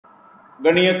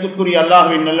கண்ணியத்துக்குரிய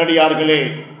அல்லாஹ்வின் நல்லடியார்களே,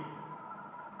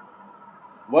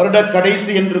 வருட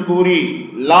கடைசி என்று கூறி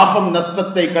லாபம்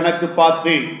நஷ்டத்தை கணக்கு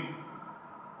பார்த்து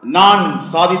நான்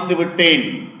சாதித்து விட்டேன்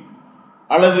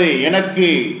அல்லது எனக்கு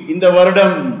இந்த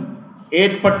வருடம்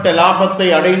ஏற்பட்ட லாபத்தை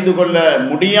அடைந்து கொள்ள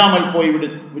முடியாமல்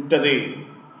போய்விட்டது,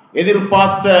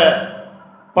 எதிர்பார்த்த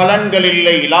பலன்கள்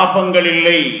இல்லை, லாபங்கள்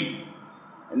இல்லை,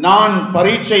 நான்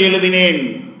பரீட்சை எழுதினேன்,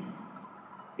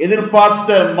 எதிர்பார்த்த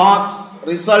மார்க்ஸ்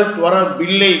ரிசல்ட்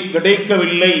வரவில்லை,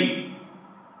 கிடைக்கவில்லை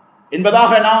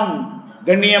என்பதாக நாம்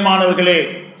கண்ணியமானவர்களே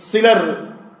சிலர்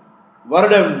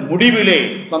வருட முடிவிலே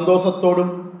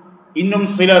சந்தோஷத்தோடும் இன்னும்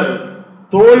சிலர்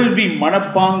தோல்வி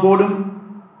மனப்பாங்கோடும்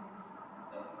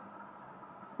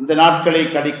இந்த நாட்களை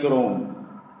கழிக்கிறோம்.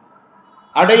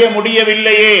 அடைய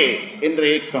முடியவில்லையே என்ற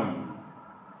ஏக்கம்,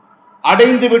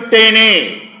 அடைந்து விட்டேனே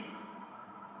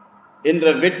என்ற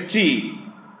வெற்றி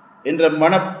என்ற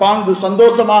மனப்பாங்கு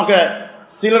சந்தோஷமாக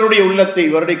சிலருடைய உள்ளத்தை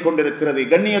வருடிக் கொண்டிருக்கிறது.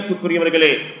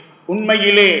 கண்ணியத்துக்குரியவர்களே,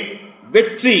 உண்மையிலே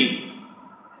வெற்றி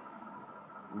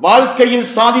வாழ்க்கையில்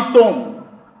சாதித்தோம்,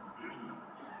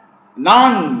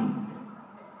 நான்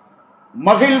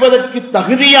மகிழ்வதற்கு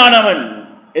தகுதியானவன்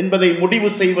என்பதை முடிவு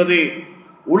செய்வது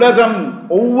உலகம்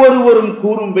ஒவ்வொருவரும்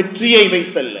கூறும் வெற்றியை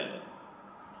வைத்தல்ல.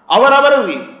 அவரவர்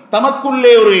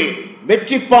தமக்குள்ளே ஒரு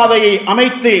வெற்றி பாதையை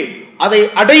அமைத்து அதை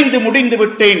அடைந்து முடிந்து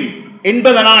விட்டேன்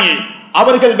என்பதனால்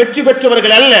அவர்கள் வெற்றி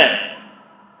பெற்றவர்கள் அல்ல.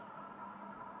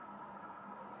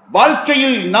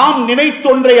 வாழ்க்கையில் நாம்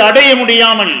நினைத்தொன்றை அடைய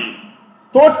முடியாமல்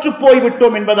தோற்று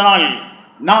போய்விட்டோம் என்பதனால்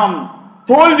நாம்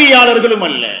தோல்வியாளர்களும்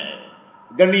அல்ல.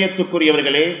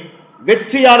 கண்ணியத்துக்குரியவர்களே,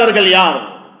 வெற்றியாளர்கள் யார்?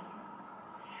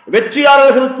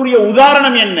 வெற்றியாளர்களுக்குரிய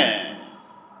உதாரணம் என்ன?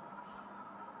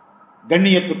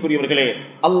 கண்ணியத்துக்குரியவர்களே,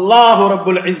 அல்லாஹ்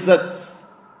ரப்புல் இஸ்ஸத்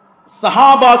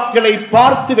சஹாபாக்களை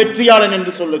பார்த்து வெற்றியாளன்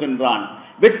என்று சொல்லுகின்றான்.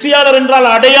 வெற்றியாளர் என்றால்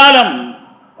அடையாளம்.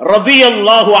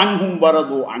 ரதியல்லாஹு அன்ஹும்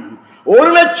வரது அன்ஹு.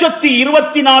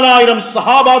 1,24,000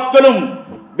 சஹாபாக்களும்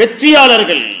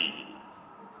வெற்றியாளர்கள்.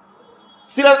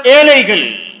 சிலர் ஏழைகள்,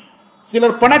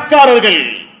 சிலர் பணக்காரர்கள்,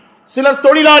 சிலர்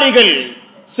தொழிலாளிகள்,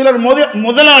 சிலர்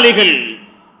முதலாளிகள்,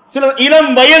 சிலர்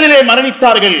இளம் வயதிலே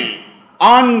மரணித்தார்கள்.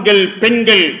 ஆண்கள்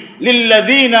பெண்கள்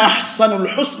லில்லதீன அஹ்ஸனுல்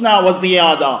ஹுஸ்னா வ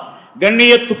ஸியாதா.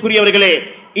 கண்ணியத்துக்குரியவர்களே,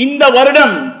 இந்த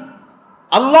வருடம்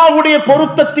அல்லாஹ்வுடைய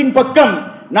பொருத்தத்தின் பக்கம்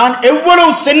நான்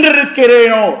எவ்வளவு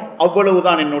சென்றிருக்கிறேனோ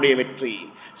அவ்வளவுதான் என்னுடைய வெற்றி.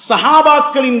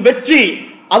 சஹாபாக்களின் வெற்றி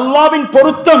அல்லாஹ்வின்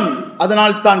பொருத்தம்.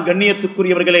 அதனால் தான்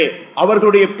கண்ணியத்துக்குரியவர்களே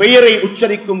அவர்களுடைய பெயரை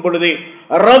உச்சரிக்கும் பொழுது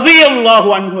ரலியல்லாஹு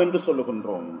அன்ஹு என்று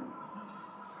சொல்லுகின்றோம்.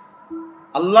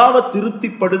 அல்லாஹ்வை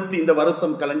திருப்திப்படுத்தி இந்த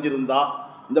வருஷம் கலைஞ்சிருந்தா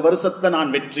இந்த வருஷத்தை நான்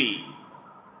வெற்றி.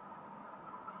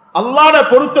 அல்லாஹ்வுடைய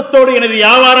பொருத்தத்தோடு எனது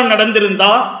வியாபாரம்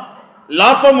நடந்திருந்தா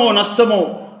லாபமோ நஷ்டமோ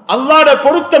அல்லாஹ்வுடைய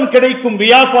பொருத்தம் கிடைக்கும்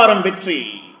வியாபாரம் வெற்றி.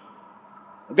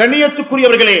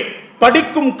 கண்ணியத்துக்குரியவர்களே,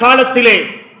 படிக்கும் காலத்திலே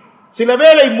சில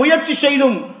வேளை முயற்சி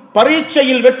செய்தும்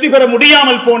பரீட்சையில் வெற்றி பெற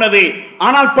முடியாமல் போனது.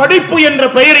 ஆனால் படிப்பு என்ற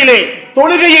பெயரிலே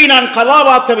தொழுகையை நான்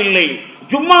கலாவாக்கவில்லை,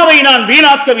 ஜும்மாவை நான்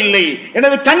வீணாக்கவில்லை,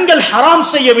 எனது கண்கள் ஹராம்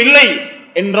செய்யவில்லை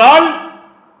என்றால்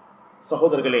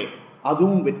சகோதரர்களே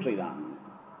அதுவும் வெற்றிதான்.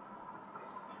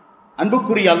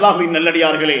 அன்புக்குரிய அல்லாஹ்வின்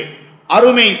நல்லடியார்களே,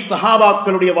 அருமை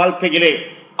சஹாபாக்களுடைய வாழ்க்கையிலே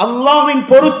அல்லாஹ்வின்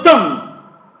பொருத்தம்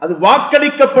அது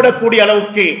வாக்களிக்கப்படக்கூடிய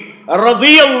அளவுக்கு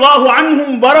ரலியல்லாஹு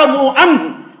அன்ஹும் வரது அன்ஹு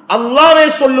அல்லாஹ்வே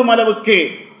சொல்லும் அளவுக்கு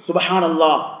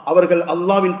சுப்ஹானல்லாஹ் அவர்கள்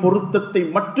அல்லாஹ்வின் பொருத்தத்தை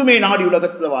மட்டுமே நாடி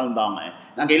உலகத்தில் வாழ்ந்தாங்க.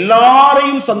 நாங்க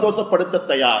எல்லாரையும் சந்தோஷப்படுத்த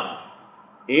தயார்.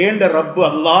 ஏண்ட ரப்பு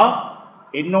அல்லாஹ்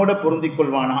என்னோட பொருந்திக்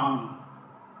கொள்வானா?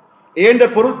 ஏண்ட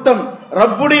பொருத்தம்,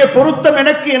 ரப்புடைய பொருத்தம்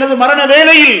எனக்கு எனது மரண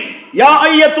வேளையில் யா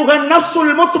அய்யத்துஹன்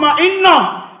நஃப்ஸுல் முத்மஇன்னா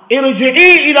இர்ஜிஇ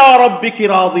இலா ரப்பிகி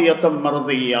ராதியத்தம்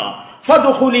மர்தியா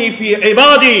ஃபதுகுலி ஃபீ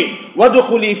இபாதி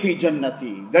வதுகுலி ஃபீ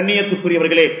ஜன்னதி.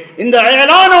 கண்ணியத்துக்குரியவர்களே, இந்த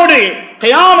ஏலானோடு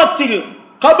கியாமத்தில்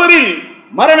கபரில்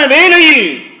மரண வேளையில்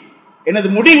எனது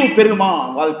முடிவு பெறுமா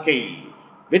வாழ்க்கை?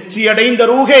 வெற்றி அடைந்த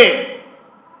ரூஹே,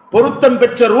 பொருத்தம்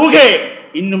பெற்ற ரூஹே.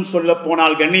 இன்னும் சொல்ல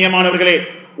போனால் கண்ணியமானவர்களே,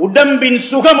 உடம்பின்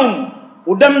சுகமும்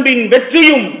உடம்பின்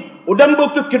வெற்றியும்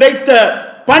உடம்புக்கு கிடைத்த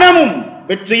பணமும்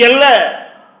வெற்றி அல்ல.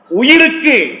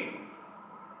 உயிருக்கு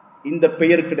இந்த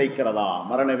பெயர் கிடைக்கிறதா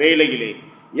மரண வேளையிலே?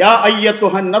 யா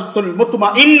அய்யத்துஹன் நஃப்ஸுல்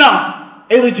முத்மஇன்னா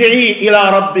இர்ஜிஇ இலா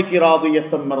ரப்பிகி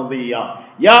ராதியத்தம் மர்தியா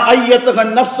யா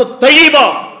அய்யத்துஹன் நஃப்ஸுத் தய்யிபா.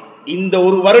 இந்த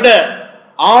ஒரு வருட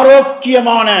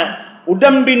ஆரோக்கியமான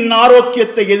உடம்பின்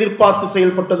ஆரோக்கியத்தை எதிர்பார்த்து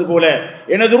செயல்பட்டது போல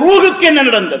எனது ரூஹுக்கு என்ன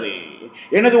நடந்தது?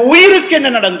 எனது உயிருக்கு என்ன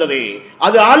நடந்தது?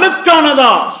 அது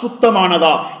அழுக்கானதா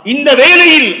சுத்தமானதா? இந்த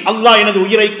வேளையில் அல்லாஹ் எனது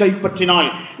உயிரை கைப்பற்றினால்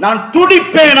நான்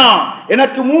துடிப்பேனா?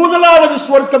 எனக்கு முதலாவது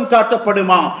சுவர்க்கம்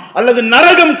காட்டப்படுமா அல்லது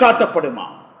நரகம் காட்டப்படுமா?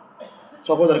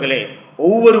 சகோதரர்களே,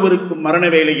 ஒவ்வொருவருக்கும் மரண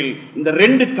வேளையில் இந்த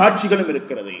ரெண்டு காட்சிகளும்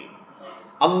இருக்கிறது.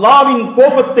 அல்லாஹ்வின்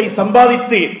கோபத்தை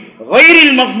சம்பாதித்து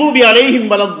கைரில் மக்தூபி அலைஹிம்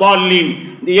வலத்தாலின்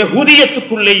இந்த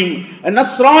யஹூதியத்துக்குள்ளேயும்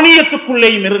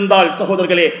நஸ்ரானியத்துக்குள்ளேயும் இருந்தால்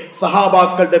சகோதரர்களே,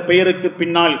 சஹாபாக்களுடைய பெயருக்கு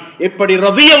பின்னால் எப்படி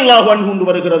ரலியல்லாஹு அன்ஹு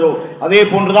வருகிறதோ அதே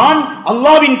போன்றுதான்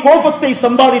அல்லாஹ்வின் கோபத்தை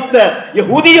சம்பாதித்த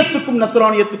யஹூதியத்துக்கும்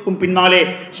நஸ்ரானியத்துக்கும் பின்னாலே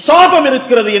சாபம்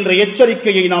இருக்கிறது என்ற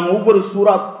எச்சரிக்கையை நாம் ஒவ்வொரு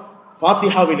சூரத்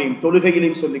ஃபாத்திஹாவிலேயும்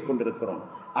தொழுகையிலேயும் சொல்லிக் கொண்டிருக்கிறோம்.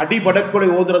 அடிபடக்கொலை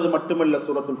ஓதுறது மட்டுமல்ல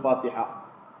சூரத்துல் ஃபாத்திஹா.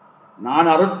 நான்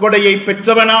அருட்கொடையை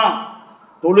பெற்றவனா?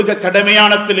 தொழுக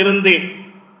கடமையானத்தில் இருந்து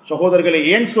சகோதரர்களை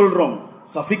ஏன் சொல்றோம்?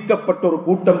 சபிக்கப்பட்ட ஒரு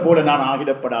கூட்டம் போல நான்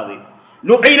ஆகிடப்படாது.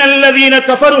 லுஐனல்லதீன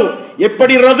கஃபரு,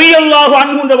 எப்படி ரலியல்லாஹு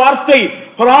அன்ஹு என்ற வார்த்தை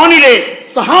குர்ஆனிலே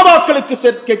சஹாபாக்களுக்கு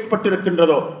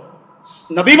சேர்க்கப்பட்டிருக்கின்றதோ,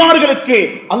 நபிமார்களுக்கு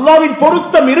அல்லாஹ்வின்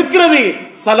பொருத்தம் இருக்கிறது,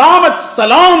 சலாமத்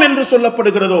சலாம் என்று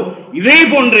சொல்லப்படுகிறதோ, இதே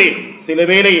போன்று சில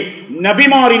வேளை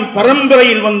நபிமாரின்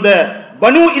பரம்பரையில் வந்த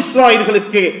பனு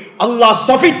இஸ்ராயல்களுக்கு அல்லாஹ்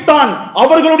சபித்தான்.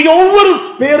 அவர்களுடைய ஒவ்வொரு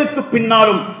பேருக்கு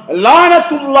பின்னாலும்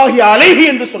லானத்துல்லாஹி அலைஹி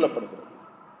என்று சொல்லப்படுகிறது.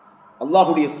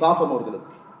 அல்லாஹ்வுடைய சாபம்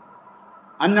அவர்களுக்கு.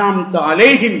 அன்அம்த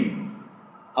அலைஹிம்,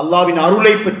 அல்லாஹ்வின்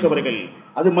அருளை பெற்றவர்கள்.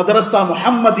 அது மதரசா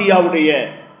முஹம்மதியாவுடைய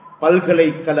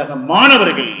பல்கலைக்கழக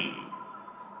மாணவர்கள்,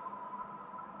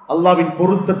 அல்லாஹ்வின்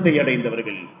பொருத்தத்தை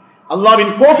அடைந்தவர்கள்,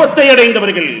 அல்லாஹ்வின் கோபத்தை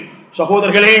அடைந்தவர்கள்.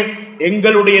 சகோதரர்களே,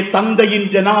 எங்களுடைய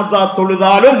தந்தையின் ஜனாசா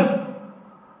தொழுதாலும்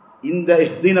இந்த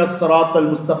இஹ்தினஸ் ஸிராத்தல்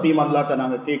முஸ்தகீம் அல்லாஹ்ட்ட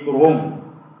நாங்க கேட்கிறோம்.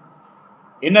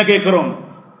 என்ன கேட்கிறோம்?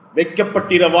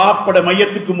 வைக்கப்பட்டிர வாப்பட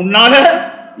மையத்துக்கு முன்னால,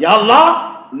 யா அல்லாஹ்,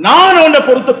 நான் உன்ன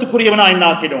பொருத்தத்துக்குரியவனா என்ன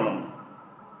ஆக்கிடணும்,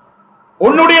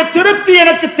 உன்னுடைய திருப்தி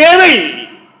எனக்கு தேவை.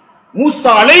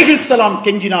 மூசா அலைஹிஸ்ஸலாம்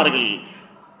கெஞ்சினார்கள்,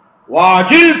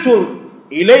 வாஜில்து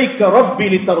இலைக ரப்பி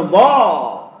லிதர்தா,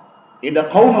 இந்த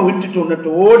கௌமை விட்டுட்டு உன்னிட்டு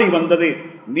ஓடி வந்தது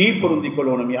நீ பொருந்திக்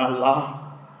கொள்ளணும். யா அல்லாஹ்,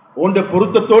 உன்ட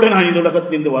பொருத்தத்தோடு நான் இந்த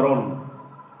உலகத்திலிருந்து வரணும்.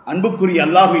 அன்புக்குரிய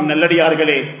அல்லாஹ்வின்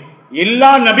நல்லடியார்களே,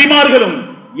 எல்லா நபிமார்களும்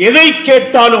எதை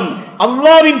கேட்டாலும்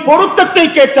அல்லாஹ்வின் பொருத்தத்தை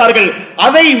கேட்டார்கள்.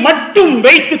 அதை மட்டும்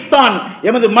வைத்துத்தான்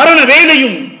எமது மரண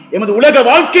வேலையும், எமது உலக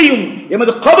வாழ்க்கையும்,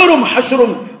 எமது கபரும்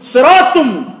ஹஷ்ரும்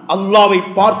சிராத்தும் அல்லாஹ்வை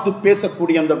பார்த்து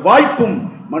பேசக்கூடிய அந்த வாய்ப்பும்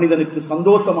மனிதனுக்கு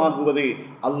சந்தோஷமாகுவது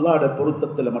அல்லாஹ்வுடைய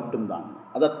பொருத்தத்தில் மட்டும்தான்.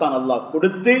 அதைத்தான் அல்லாஹ்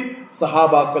கொடுத்து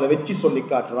சஹாபாக்களை வச்சு சொல்லி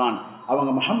காட்டுறான்.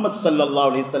 அவங்க முஹம்மது ஸல்லல்லாஹு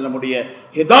அலைஹி வஸல்லம் உடைய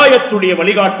ஹிதாயத்துடைய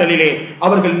வழிகாட்டலிலே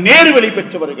அவர்கள் நேர்வழி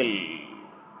பெற்றவர்கள்.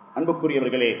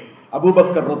 அன்புக்குரியவர்களே,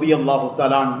 அபூபக்கர் ரலியல்லாஹு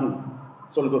தஆலா அன்ஹு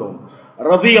சொல்கிறோம்,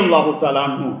 ரலியல்லாஹு தஆலா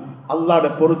அன்ஹு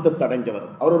அல்லாஹ்வுடைய பொருத்தத்தை அடைஞ்சவர்.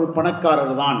 அவர் ஒரு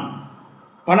பணக்காரர் தான்.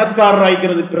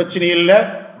 பணக்காரராகிறது பிரச்சனை இல்லை,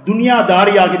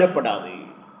 துனியாதாரியாகிடப்படாது.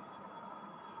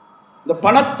 இந்த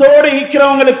பணத்தோடு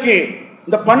இருக்கிறவங்களுக்கு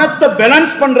இந்த பணத்தை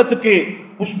பேலன்ஸ் பண்றதுக்கு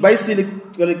புஷ்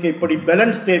பைசிலுக்கு எப்படி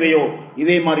பேலன்ஸ் தேவையோ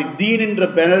இதே மாதிரி தீன் என்ற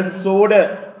பேலன்ஸோட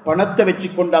பணத்தை வச்சு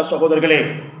கொண்டா சகோதரர்களே,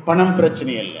 பணம்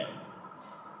பிரச்சனை அல்ல,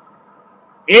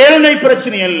 ஏழ்மை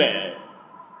பிரச்சனை அல்ல.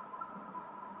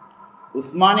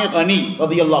 உஸ்மானே கனி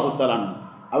ரலியல்லாஹு தஆலா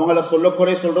அவங்கள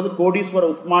சொல்லக்குறை சொல்றது கோடீஸ்வர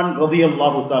உஸ்மான்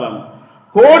ரலியல்லாஹு தஆலா.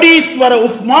 கோடீஸ்வர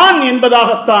உஸ்மான்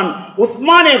என்பதாகத்தான்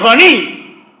உஸ்மானே கனி,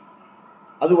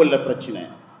 அதுவல்ல பிரச்சனை.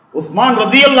 உஸ்மான்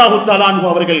ரலியல்லாஹு தஆலா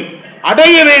அவர்கள்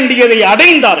அடைய வேண்டியதை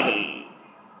அடைந்தார்கள்.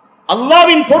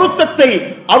 அல்லாஹ்வின் பொருத்தத்தை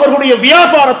அவர்களுடைய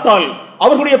வியாபாரத்தால்,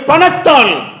 அவர்களுடைய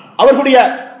பணத்தால், அவர்களுடைய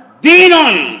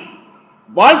தீனால்,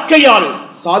 வாழ்க்கையால்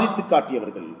சாதித்து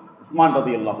காட்டியவர்கள் உஸ்மான்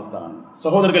ரலியல்லாஹு தஆலா.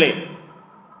 சகோதரர்களே,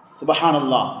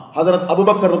 சுப்ஹானல்லாஹ், ஹஜ்ரத்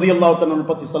அபூபக்கர் ரலியல்லாஹு தஆலா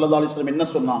பத்தி ஸல்லல்லாஹு அலைஹி வஸல்லம் என்ன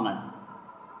சொன்னாங்க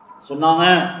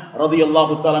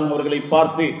ரலியல்லாஹு தஆலா அவர்களை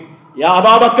பார்த்து, யா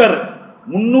அபூபக்கர்,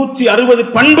 360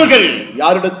 பண்புகள்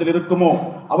யாரிடத்தில் இருக்குமோ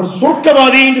அவர்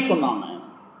சொர்க்கவாதி என்று சொன்னாங்க.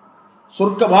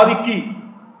 சொர்க்கவாதிக்கு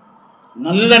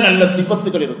நல்ல நல்ல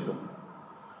சிஃபத்துகள் இருக்கும்,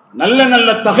 நல்ல நல்ல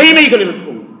தகைமைகள்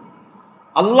இருக்கும்,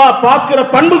 அல்லாஹ் பார்க்கிற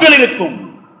பண்புகள் இருக்கும்.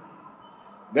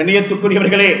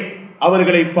 கண்ணியத்துக்குரியவர்களே,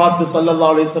 அவர்களை பார்த்து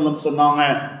ஸல்லல்லாஹு அலைஹி வஸல்லம் சொன்னாங்க,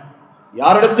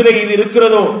 யாரிடத்திலே இது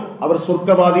இருக்கிறதோ அவர்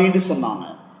சொர்க்கவாதி என்று சொன்னாங்க.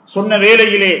 சொன்ன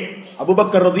வேளையிலே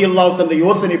அபூபக்கர் ரலியல்லாஹு தஆலா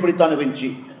யோசனை இப்படித்தான் இருந்துச்சு.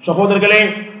 சகோதரர்களே,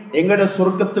 எங்கட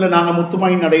சொர்க்கத்துல நாங்க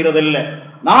முத்துமாயின் அடைகிறதில்ல,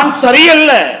 நான்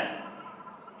சரியல்ல,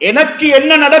 எனக்கு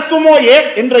என்ன நடக்குமோ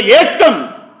என்ற ஏக்கம்,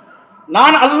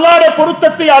 நான் அல்லாஹ்வுடைய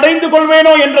பொருத்தத்தை அடைந்து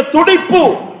கொள்வேனோ என்ற துடிப்பு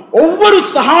ஒவ்வொரு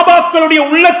சஹாபாக்களுடைய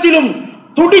உள்ளத்திலும்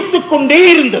துடித்துக் கொண்டே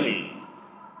இருந்தது.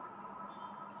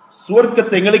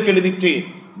 சுவர்க்கத்தை எங்களுக்கு எழுதிட்டு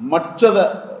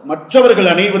மற்றவர்கள்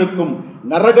அனைவருக்கும்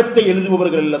நரகத்தை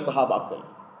எழுதுபவர்கள் இல்ல சஹாபாக்கள்.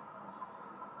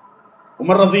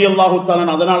 உமர் ரலியல்லாஹு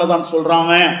தஆலா அதனால தான்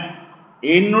சொல்றாங்க,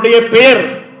 என்னுடைய பெயர்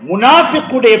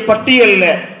முனாஃபிக்குடைய பட்டியல்ல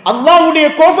அல்லாஹ்வுடைய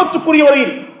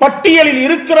கோபத்துக்குரியவரின் பட்டியலில்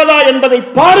இருக்கிறதா என்பதை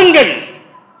பாருங்கள்.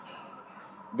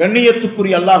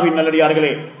 கண்ணியத்துக்குரிய அல்லாஹ்வின்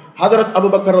நல்லடியார்களே, ஹஜ்ரத்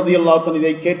அபூபக்கர் ரலியல்லாஹு தஆலா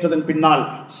இதை கேட்டதன் பின்னால்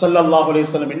ஸல்லல்லாஹு அலைஹி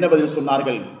வஸல்லம் என்ன பதில்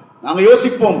சொன்னார்கள்? நாங்க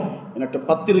யோசிப்போம், எனக்கு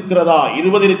 10 இருக்கிறதா,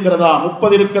 20 இருக்கிறதா,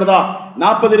 30 இருக்கிறதா,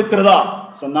 40 இருக்கிறதா?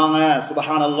 சொன்னாங்க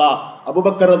சுப்ஹானல்லாஹ்.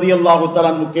 அபூபக்கர் ரலியல்லாஹு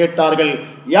தஆலா கேட்டார்கள்,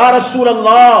 யா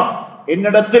ரசூலல்லாஹ்,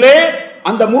 என்னிடத்திலே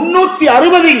அந்த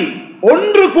 360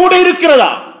 ஒன்று கூட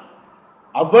இருக்கிறதா?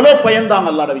 அவ்வளவு பயந்தாங்க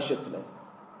அல்லாஹ்வுடைய விஷயத்துல.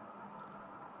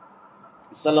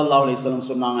 ஸல்லல்லாஹு அலைஹி வஸல்லம்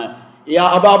சொன்னாங்க, யா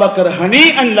அபூபக்கர்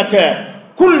ஹனீஅன் லக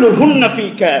குல்லுஹுன்ன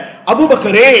ஃபீக.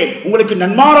 அபூபக்கரே, உங்களுக்கு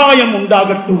நன்மாராயம்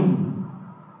உண்டாகட்டும்,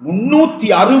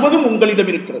 360 உங்களிடம்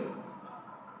இருக்கிறது.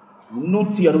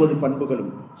 360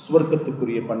 பண்புகளும்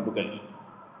சுவர்க்கத்துக்குரிய பண்புகள்.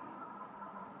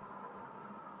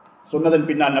 சொன்னதன்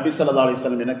பின்னால் நபி ஸல்லல்லாஹு அலைஹி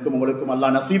வஸல்லம் எனக்கும் உங்களுக்கும்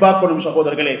அல்லாஹ் நசீபாக்கணும்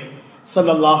சகோதரர்களே.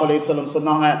 ஸல்லல்லாஹு அலைஹி வஸல்லம்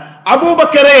சொன்னாங்க,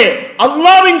 அபூபக்கரே,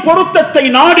 அல்லாஹ்வின் பொருத்தத்தை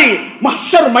நாடி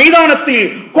மஹ்ஷர் மைதானத்தில்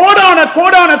கோடான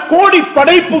கோடான கோடி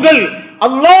படைப்புகள்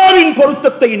அல்லாஹ்வின்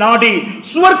பொருத்தத்தை நாடி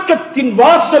சுவர்க்கத்தின்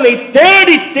வாசலை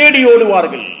தேடி தேடி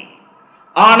ஓடுவார்கள்.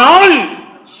 ஆனால்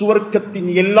சுவர்க்கத்தின்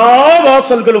எல்லா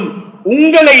வாசல்களும்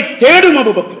உங்களை தேடும்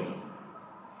அபூபக்கர்.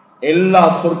 எல்லா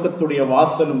சொர்க்கத்துடைய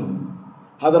வாசலும்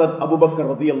ஹஜ்ரத்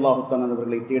அபூபக்கர் ரலியல்லாஹு தஆலா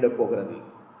அவர்களை தேட போகிறது.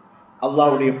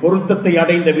 அல்லாஹ்வுடைய பொருத்தத்தை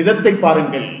அடைந்த விதத்தை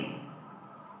பாருங்கள்.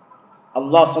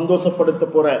 அல்லாஹ் சந்தோஷப்படுத்த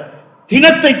போற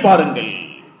தினத்தை பாருங்கள்.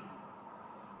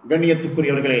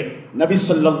 கண்ணியத்துக்குரியவர்களே, நபி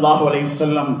ஸல்லல்லாஹு அலைஹி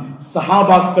வஸல்லம்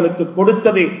சஹாபாக்களுக்கு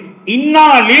கொடுத்தது இன்னா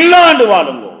லில்லாஹ்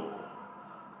வாழுங்கோ,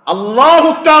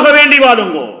 அல்லாஹ்வுக்காக வேண்டி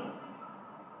வாழுங்கோ.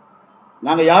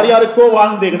 நாங்க யார் யாருக்கோ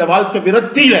வாழ்ந்து எங்க வாழ்க்கை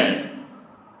விரக்தியில,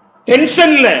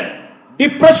 டென்ஷன்ல,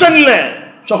 டிப்ரெஷன்ல.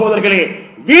 சகோதரர்களே,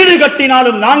 வீடு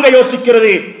கட்டினாலும் நாங்க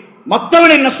யோசிக்கிறது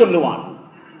மற்றவன் என்ன சொல்லுவான்,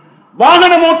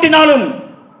 வாகனம் ஓட்டினாலும்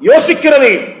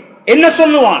யோசிக்கிறது என்ன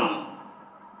சொல்லுவான்.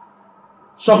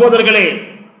 சகோதரர்களே,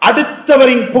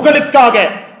 அடுத்தவரின் புகழுக்காக,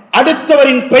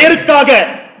 அடுத்தவரின் பெயருக்காக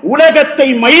உலகத்தை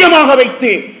மையமாக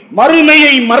வைத்து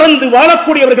மறுமையை மறந்து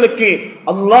வாழக்கூடியவர்களுக்கு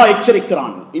அல்லாஹ்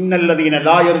எச்சரிக்கிறான். இன்னல்லதீன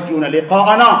லா யர்ஜூன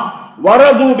லிகாஅனா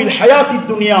வரது பில் ஹயாத்தித்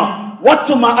துன்யா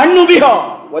வத்மஅன்னு பிஹா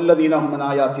வல்லதீன ஹும் மின்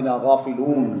ஆயாத்தினா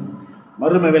காஃபிலூன்.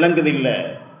 மறுமை விளங்குதில்ல.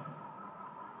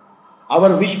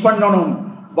 அவர் விஷ் பண்ணணும்,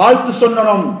 வாழ்த்து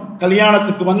சொல்லணும்,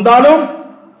 கல்யாணத்துக்கு வந்தாலும்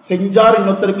செஞ்சார்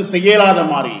இன்னொருத்தருக்கு செய்யலாத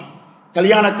மாதிரி,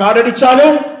 கல்யாண கார்டு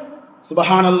அடிச்சாலும்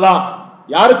சுப்ஹானல்லாஹ்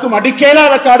யாருக்கும்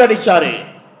அடிக்கலாத கார்டு அடிச்சாரு.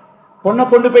 பொண்ணை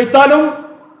கொண்டு போய்த்தாலும்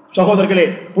சகோதரர்களே,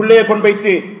 புள்ளைய கொண்டு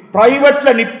போய்த்து பிரைவேட்ல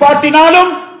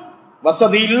நிப்பாட்டினாலும்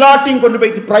வசதி இல்லாட்டியும் கொண்டு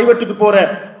போய்த்து பிரைவேட்டுக்கு போற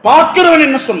பார்க்கிறவன்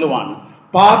என்ன சொல்லுவான்,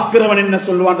 பார்க்கிறவன் என்ன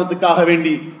சொல்லுவான்றதுக்காக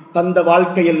வேண்டி தந்த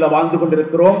வாழ்க்கையில் வாழ்ந்து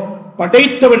கொண்டிருக்கிறோம்.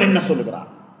 படைத்தவன் என்ன சொல்லுகிறான்,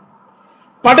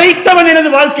 படைத்தவன் எனது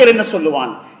வாழ்க்கையில் என்ன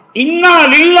சொல்லுவான்? இன்னா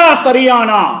லில்லாஹ்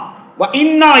சரியானா வ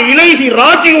இன்னா இலைஹி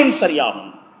ராஜிஊன் சரியாகும்.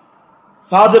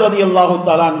 சாது ரலியல்லாஹு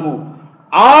தஆலா அன்ஹு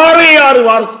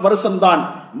 6 வருஷம்தான்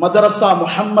மதரசா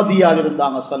முஹம்மதியால்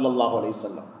இருந்தாங்க. ஸல்லல்லாஹு அலைஹி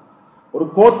வஸல்லம் ஒரு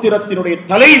கோத்திரத்தினுடைய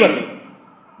தலைவர்,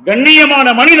 கண்ணியமான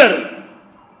மனிதர்.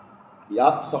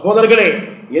 சகோதரர்களே,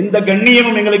 எந்த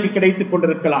கண்ணியமும் எங்களுக்கு கிடைத்துக்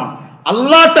கொண்டிருக்கலாம்,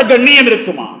 அல்லாஹ்ட்ட கண்ணியம்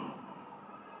இருக்குமா?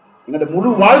 எங்களுடைய முழு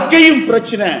வாழ்க்கையும்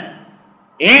பிரச்சனை.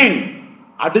 ஏன்?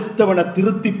 அடுத்தவனை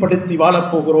திருப்திப்படுத்தி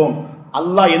வாழப் போகிறோம்.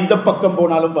 அல்லாஹ் எந்த பக்கம்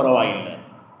போனாலும் பரவாயில்லை.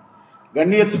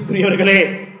 கண்ணியத்துக்குரியவர்களே,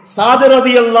 சாது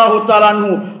ரலியல்லாஹு தஆலா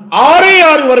அன்ஹு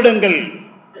 6 வருடங்கள்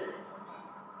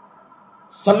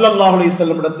ஸல்லல்லாஹு அலைஹி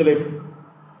வஸல்லம் இடத்திலே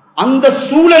அந்த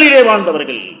சூழலிலே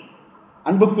வாழ்ந்தவர்கள்.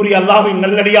 அன்புக்குரிய அல்லாஹ்வின்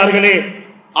நல்லடியார்களே,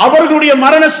 அவர்களுடைய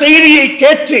மரண செய்தியை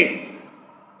கேட்டு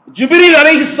ஜிப்ரீல்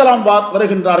அலைஹிஸ்ஸலாம்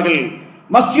வருகின்றார்கள்.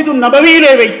 மஸ்ஜிது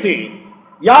நபவியிலே வைத்து,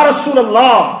 யா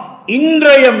ரசூலல்லாஹ்,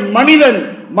 இன்றைய மனிதன்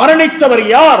மரணித்தவர்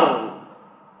யார்?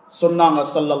 சொன்னாங்க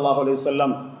ஸல்லல்லாஹு அலைஹி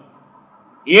வஸல்லம்,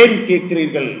 ஏன்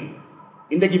கேட்கிறீர்கள்?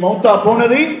 இன்றைக்கு மௌத்தா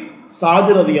போனது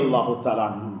சாது ரலியல்லாஹு தஆலா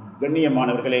அன்ஹு.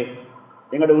 கண்ணியமானவர்களே,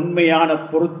 எங்களுடைய உண்மையான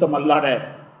பொருத்தம் அல்லாத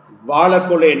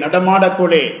வாழக்கொலே,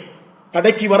 நடமாடக்கொலே,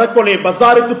 கடைக்கு வரக்கொலே,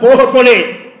 பசாருக்கு போகக்கொலே,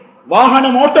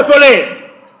 வாகனம் ஓட்டக்கொலே,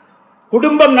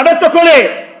 குடும்பம் நடத்தக்கொலே,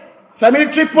 ஃபேமிலி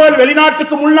ட்ரிப்புகள்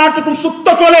வெளிநாட்டுக்கும் உள்நாட்டுக்கும்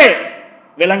சுத்தக்கொலே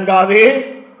விளங்காதே,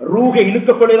 ரூகை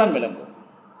இழுக்கக்கொலே தான் விளங்கும்.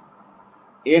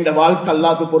 ஏண்ட வாழ்க்கை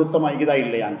அல்லாஹ்வுக்கு பொருத்தமாகிதா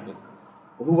இல்லையான்னு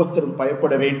ஒவ்வொருத்தரும்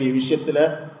பயப்பட வேண்டிய விஷயத்துல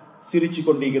சிரிச்சு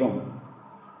கொண்டிருக்கிறோம்.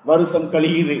 வருஷம்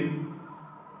கழியுது.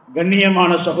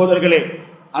 கண்ணியமான சகோதரர்களே,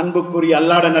 அன்புக்குரிய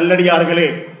அல்லாஹ்வுடைய நல்லடியார்களே,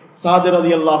 சாது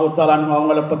ரலியல்லாஹு தஆலா அன்ஹு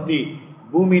அவங்கள பத்தி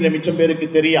பூமியில மிச்சம் பேருக்கு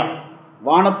தெரியா,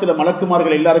 வானத்துல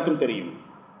மலக்குமார்கள் எல்லாருக்கும் தெரியும்.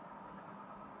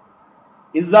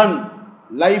 இதுதான்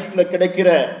லைஃப்ல கிடைக்கிற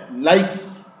லைக்ஸ்.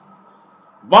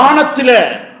 வானத்தில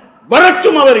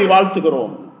வரட்டும் அவரை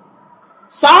வாழ்த்துகிறோம்,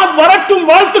 சாத் வரட்டும்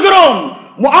வாழ்த்துகிறோம்.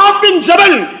 முஆத் பின்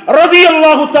ஜபல்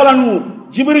ரலியல்லாஹு தஆலா அன்ஹு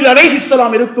ஜிப்ரீல்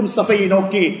அலைஹிஸ்ஸலாம் இருக்கும் சஃபையை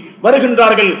நோக்கி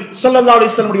வருகின்றார்கள். ஸல்லல்லாஹு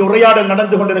அலைஹி வஸல்லம் உரையாடல்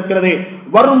நடந்து கொண்டிருக்கிறது.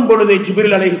 வரும் பொழுதே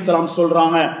ஜிப்ரீல் அலைஹிஸ்ஸலாம்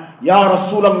சொல்றாங்க, யா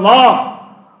ரசூலல்லாஹ்,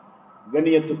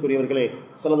 கண்ணியத்துக்குரியவர்களே,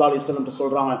 ஸல்லல்லாஹு அலைஹி வஸல்லம்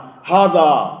சொல்றாங்க, ஹாதா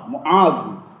முஆத்,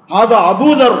 ஹாதா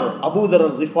அபூதர், அபூதர்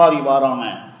அல்-கிஃபாரி வாராங்க.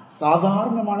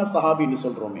 சாதாரணமான சஹாபின்னு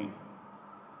சொல்றோமே.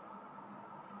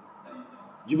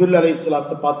 ஜிப்ரீல்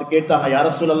அலைஹிஸ்ஸலாத்தை பார்த்து கேட்டாங்க, யா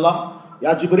ரசூலல்லாஹ்,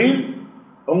 யா ஜிப்ரீல்,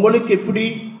 உங்களுக்கு எப்படி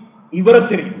இவரை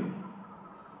தெரியும்?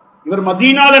 இவர்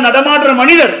மதீனால நடமாடுற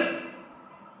மனிதர்,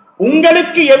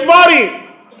 உங்களுக்கு எவ்வாறு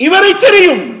இவரை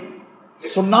தெரியும்?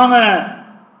 சொன்னாங்க,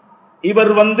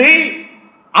 இவர்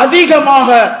அதிகமாக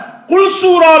குல்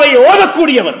சூராவை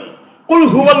ஓதக்கூடியவர். குல்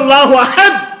ஹுவல்லாஹு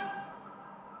அஹத்.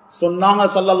 சொன்னாங்க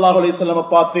ஸல்லல்லாஹு அலைஹி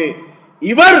வஸல்லம் பார்த்து,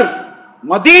 இவர்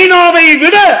மதீனாவை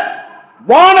விட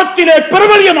வானத்திலே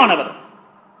பிரபல்யமானவர்.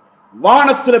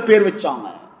 வானத்திலே பேர் வச்சாங்க.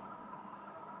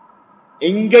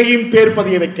 எங்கேயும் பேர்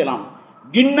பதிய வைக்கலாம்,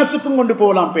 கின்னஸுக்கும் கொண்டு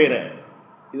போகலாம் பேரை.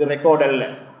 இது ரெக்கார்ட் அல்ல,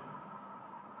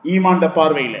 ஈமான்ட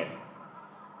பார்வையில.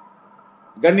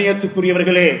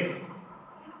 கண்ணியத்துக்குரியவர்களே,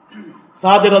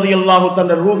 சாத் ரலியல்லாஹு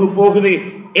தஆலா ரூஹு போகுது.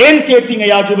 ஏன் கேட்டீங்க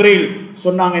யா ஜிப்ரீல்?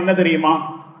 சொன்னாங்க, என்ன தெரியுமா,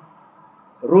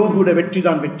 ரூஹுட வெற்றி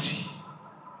தான் வெற்றி.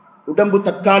 உடம்பு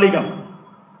தற்காலிகம்,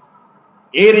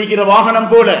 ஏறுகிற வாகனம்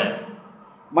போல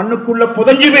மண்ணுக்குள்ள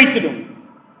புதைஞ்சி வைத்திடும்,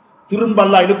 திரும்ப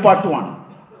அல்லாஹ் எழுப்பாட்டுவான்.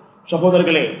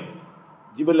 சகோதரர்களே,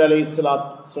 ஜிப்ரீல் அலைஹிஸ்ஸலாம்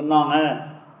சொன்னாங்க,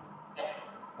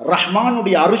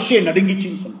 ரஹ்மானுடைய அரிஷே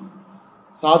நடுங்கிச்சின்னு சொன்னாங்க.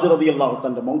 சாத் ரலியல்லாஹு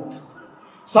தஆலா மௌத்,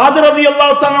 சாத்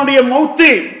ரலியல்லாஹு தஆலாவுடைய மௌத்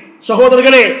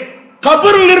சகோதரர்களே,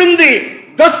 கபரில் இருந்து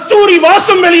கஸ்தூரி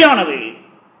வாசம் வெளியானது.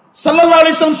 ஸல்லல்லாஹு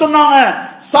அலைஹி வஸல்லம் சொன்னாங்க,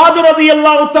 சாத்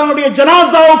ரலியல்லாஹு தஆலாவுடைய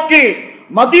ஜனாசாவுக்கு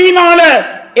மதீனால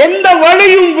எந்த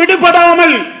வழியும்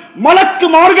விடுபடாமல்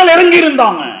மலக்குமார்கள் இறங்கி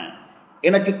இருந்தாங்க.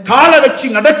 எனக்கு காலை வச்சு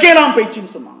நடக்கலாம்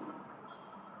பேச்சுன்னு சொன்னாங்க.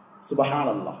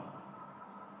 சுப்ஹானல்லாஹ்.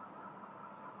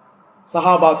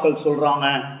 சஹாபாக்கள் சொல்றாங்க,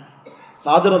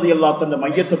 சாத் ரலியல்லாஹு தஆலா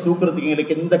மையத்தை தூக்குறதுக்கு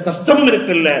எனக்கு எந்த கஷ்டமும்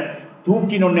இருக்குல்ல,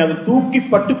 தூக்கினோன்னு அது தூக்கி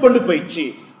பட்டுக்கொண்டு போயிடுச்சு.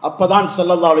 அப்பதான்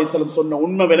ஸல்லல்லாஹு அலைஹி வஸல்லம் சொன்ன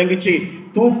உண்மை விளங்கிச்சு,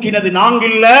 தூக்கினது நாங்க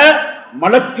இல்ல,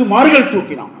 மலக்குமார்கள்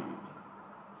தூக்கினாங்க.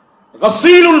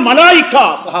 கஸீலுல் மலாயிகா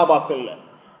சஹாபாக்கள்,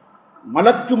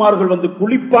 மலக்குமார்கள்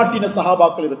குளிப்பாட்டின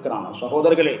சஹாபாக்கள் இருக்கிறாங்க.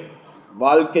 சகோதரர்களே,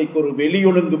 வாழ்க்கைக்கு ஒரு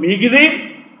வெளியொழுங்கு மீகுது,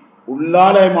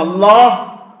 உள்ளால அல்லாஹ்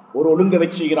ஒரு ஒழுங்க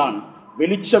வச்சுகிறான்.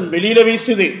 வெளிச்சம் வெளியில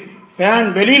வீசுது, ஃபேன்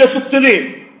வெளியில சுத்துது,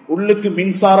 உள்ளுக்கு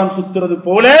மின்சாரம் சுத்துறது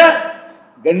போல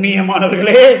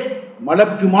கண்ணியமானவர்களே,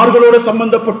 மலக்குமார்களோட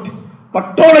சம்பந்தப்பட்டு,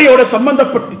 பட்டோலையோட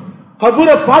சம்பந்தப்பட்டு,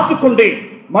 கபரை பார்த்து கொண்டே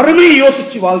மறுமையை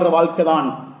யோசிச்சு வாழ்ற வாழ்க்கை தான்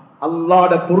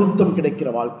அல்லாஹ்வுடைய பொருத்தம் கிடைக்கிற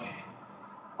வாழ்க்கை,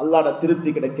 அல்லாஹ்வுடைய திருப்தி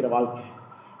கிடைக்கிற வாழ்க்கை.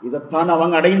 இதைத்தான்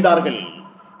அவங்க அடைந்தார்கள்.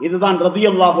 இதுதான்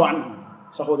ரலியல்லாஹு அன்ஹு.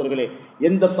 சகோதரர்களே,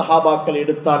 எந்த சஹாபாக்கள்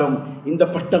எடுத்தாலும் இந்த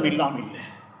பட்டம் இல்லாமல் இல்லை,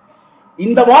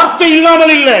 இந்த வார்த்தை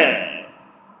இல்லாமல் இல்லை.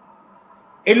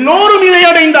 எல்லோரும் இதை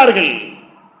அடைந்தார்கள்.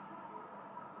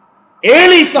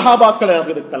 ஏழை சஹாபாக்கள்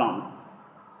இருக்கலாம்.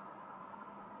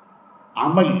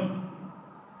 அமல்,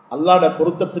 அல்லாஹ்வுடைய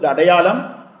பொருத்தத்தின் அடையாளம்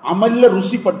அமல்ல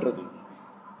ருசி பண்றது,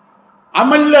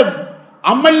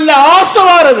 அமல்ல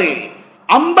ஆசைவாரது.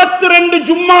 52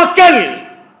 ஜும்மாக்கள்.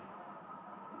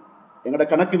 எங்கட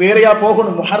கணக்கு வேறையா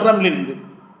போகணும். முஹர்ரம்ல இருந்து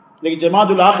இன்னைக்கு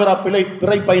ஜமாதுல் ஆஹிரா பிறை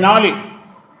 14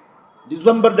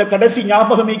 டிசம்பர் கடைசி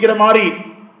ஞாபகம் இருக்கிற மாதிரி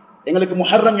எங்களுக்கு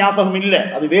முஹர்ரம் ஞாபகம் இல்ல,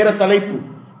 அது வேற தலைப்பு.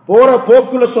 போற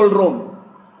போக்குல சொல்றோம்.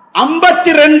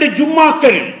 52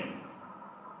 ஜும்மாக்கள்.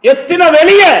 எத்தனை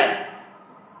வெளிய,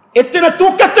 எத்தனை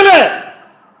தூக்கத்துல.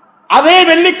 அதே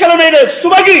வெள்ளிக்கிழமையில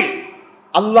சுபகி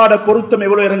அல்லாஹ்வுடைய பொருத்தம்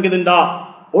எவ்வளவு இறங்குதுண்டா,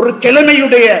 ஒரு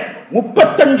கிழமையுடைய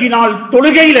 35 நாள்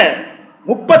தொழுகையில,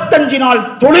 35 நாள்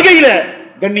தொழுகையில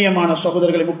கண்ணியமான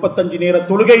சகோதரர்களை, 35 நேர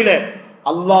தொழுகையில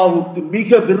அல்லாஹ்வுக்கு மிக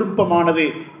விருப்பமானது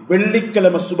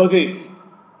வெள்ளிக்கிழமை சுபகு.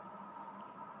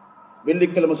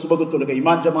 வெள்ளிக்கிழமை சுபகு தொழுகை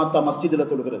இமாம் ஜமாத்தா மஸ்ஜிதுல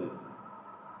தொழுகிறது.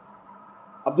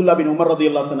 அப்துல்லா பின் உமர்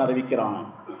ரலியல்லாஹு அன்ஹு அறிவிக்கிறாங்க.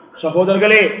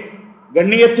 சகோதரர்களே,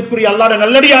 கண்ணியத்துக்குரிய அல்லாஹ்வுடைய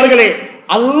நல்லடியார்களே,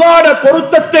 அல்லாஹ்வுடைய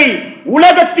பொருத்தத்தை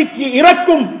உலகத்திற்கு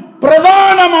இறக்கும்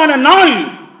பிரதானமான நாள்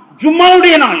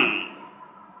ஜும்மாவுடைய நாள்.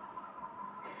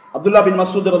 அப்துல்லா பின்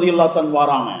மஸ்ஊத் ரலியல்லாஹு அன்ஹு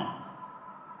வராங்க.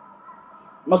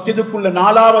 மஸ்ஜிதுக்குள்ள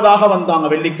 4வதாக வந்தாங்க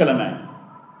வெள்ளிக்கிழமை.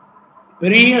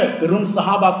 பெரும்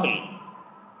சஹாபாக்கள்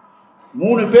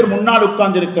 3 பேர் முன்னால்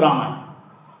உட்கார்ந்து இருக்கிறாங்க.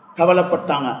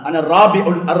 கவலைப்பட்டாங்க. அன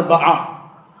ராபிஉல் அர்பஆ,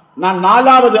 நான்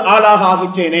 4வது ஆளாக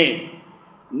ஆகிச்சேனே,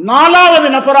 4வது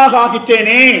நபராக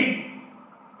ஆகிச்சேனே.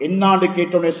 என்னான்னு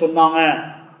கேட்டோன்னே சொன்னாங்க,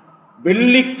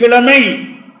 வெள்ளிக்கிழமை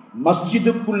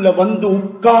மஸ்ஜிதுக்குள்ள வந்து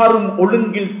உட்காரும்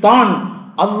ஒழுங்கில் தான்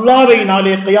அல்லாஹ்வை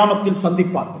நாளே கியாமத்தில்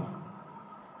சந்திப்பார்கள்.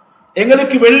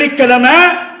 எங்களுக்கு வெள்ளிக்கிழமை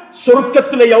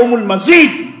சொர்க்கத்திலே யௌமுல்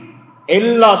மஸ்ஜித்,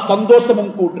 எல்லா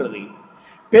சந்தோஷமும் கூட்டுறது.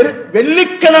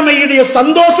 வெள்ளிக்கிழமையுடைய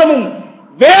சந்தோஷமும்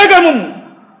வேகமும்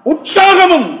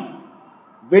உற்சாகமும்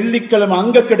வெள்ளிக்கிழமை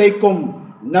அங்க கிடைக்கும்.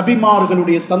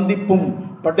 நபிமார்களுடைய சந்திப்பும்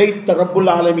படைத்த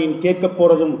ரப்புல் ஆலமீன் கேட்க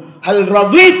போறதும் ஹல்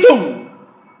ரதீதும்,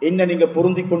 என்ன நீங்க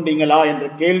பொருந்தி கொண்டீங்களா என்ற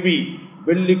கேள்வி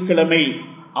வெள்ளிக்கிழமை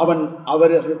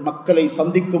அவர்கள் மக்களை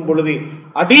சந்திக்கும் பொழுது,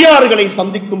 அடியார்களை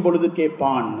சந்திக்கும் பொழுது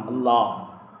கேட்பான் அல்லாஹ்.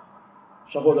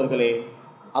 சகோதரர்களே,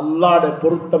 அல்லாஹ்ட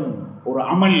பொருத்தம் ஒரு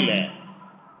அமல்ல,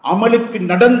 அமலுக்கு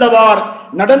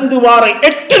நடந்து வார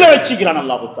 8ல வச்சுக்கிறான்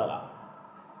அல்லாஹ் தஆலா.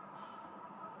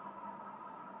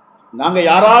 நாங்க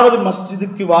யாராவது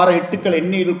மஸ்ஜிதுக்கு வார 8கள்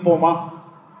எண்ணி இருப்போமா?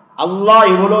 அல்லாஹ்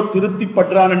எவ்வளவு திருப்தி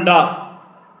படுறான்டா,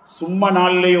 சும்மா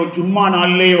நாள்லயோ ஜும்மா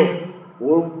நாள்லயோ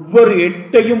ஒவ்வொரு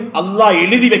 8ஐயும் அல்லாஹ்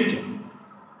எழுதி வைக்கும்.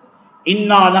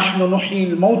 இன்னா நஹ்னு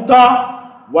நுஹீல் மௌதா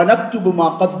வ நக்துபு மா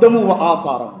கத்தமு வ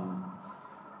ஆசாரம்.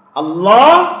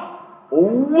 அல்லாஹ்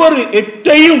ஒவ்வொரு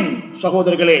 8ஐயும்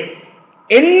சகோதரர்களே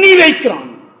எண்ணி வைக்கிறான்,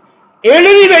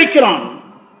 எழுதி வைக்கிறான்.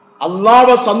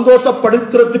 அல்லாஹ்வை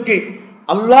சந்தோஷப்படுத்துறதுக்கு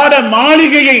அல்லாஹ்ட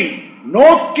மாளிகையை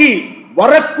நோக்கி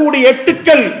வரக்கூடிய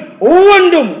 8கள்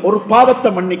ஒவ்வொன்றும் ஒரு பாவத்தை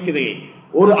மன்னிக்குது,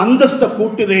 ஒரு அந்தஸ்தை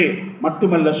கூட்டுது.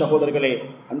 மட்டுமல்ல சகோதரர்களே,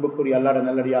 அன்புக்குரிய அல்லாஹ்வுடைய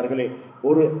நல்லடியார்களே,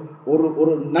 ஒரு ஒரு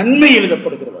ஒரு நன்மை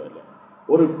எழுதப்படுகிறது. அதில்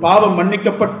ஒரு பாவம்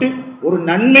மன்னிக்கப்பட்டு ஒரு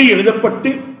நன்மை எழுதப்பட்டு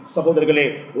சகோதரர்களே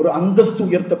ஒரு அந்தஸ்து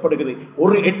உயர்த்தப்படுகிறது.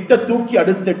 ஒரு 8 தூக்கி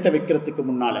அடுத்த 8 வைக்கிறதுக்கு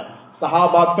முன்னால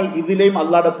சஹாபாக்கள் இதிலேயும்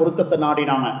அல்லாஹ்வுடைய பொருத்தத்தை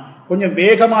நாடினாங்க. கொஞ்சம்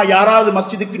வேகமா யாராவது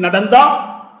மஸ்ஜிதுக்கு நடந்தா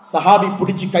சஹாபி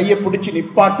பிடிச்சி கையை பிடிச்சி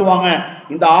நிப்பாட்டுவாங்க,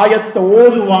 இந்த ஆயத்தை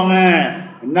ஓதுவாங்க.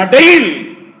 நடையில்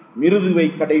மிருதுவை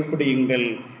கடைபிடியுங்கள்,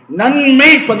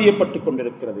 நன்மை பதியப்பட்டுக்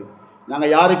கொண்டிருக்கிறது. நாங்க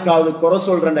யாருக்காவது குறை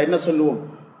சொல்றேன் என்ன சொல்லுவோம்?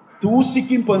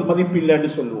 தூசிக்கும் மதிப்பு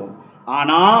இல்லைன்னு சொல்லுவோம்.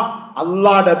 ஆனா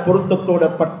அல்லாஹ்ட பொருத்தத்தோட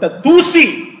பட்ட தூசி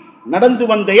நடந்து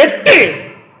வந்த 8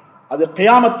 அது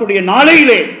கியாமத்துடைய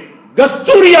நாளையிலே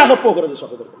கஸ்தூரியாக போகிறது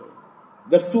சகோதரர்களே,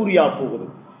 கஸ்தூரியா போகுது.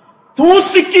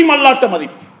 தூசிக்கும் அல்லாஹ்ட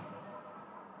மதிப்பு,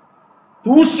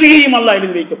 தூசியையும் அல்லாஹ்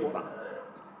எழுதி வைக்க போறான்.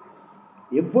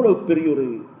 எவ்வளவு பெரிய ஒரு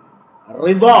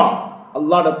ரிதா,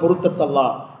 அல்லாஹ்ட பொருத்தத்தை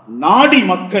அல்லாஹ் நாடி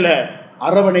மக்களை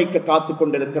அரவணைக்க காத்து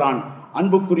கொண்டிருக்கிறான்.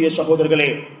 அன்புக்குரிய சகோதரர்களே,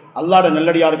 அல்லாஹ்ட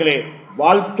நல்லடியார்களே,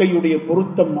 வாழ்க்கையுடைய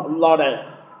பொருத்தம் அல்லாஹ்ட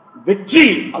வெற்றி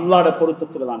அல்லாஹ்ட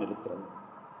பொருத்தத்தில் தான் இருக்கிறது.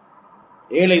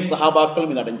 ஏழை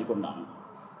சஹாபாக்களும் இதை அடைஞ்சு கொண்டாங்க.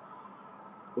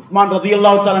 உஸ்மான்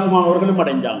ரலியல்லாஹு தஆலா அன்ஹு அவர்களும்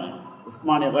அடைஞ்சாங்க,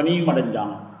 உஸ்மான் கனியும்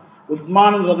அடைஞ்சாங்க.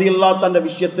 உஸ்மான் ரலியல்லாஹு தஆலா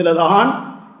விஷயத்துல தான்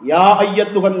யா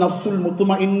அய்யத்துஹன் நஃப்ஸுல்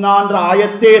முத்மஇன்னா என்ற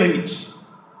ஆயத்தே இறங்கிச்சு.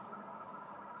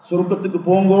 சொர்க்கத்துக்கு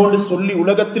போங்கோன்னு சொல்லி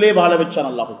உலகத்திலே வாழ வச்சான்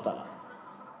அல்லாஹ் தஆலா.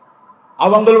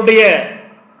 அவங்களுடைய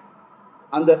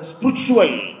அந்த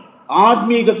ஸ்பிரிச்சுவல்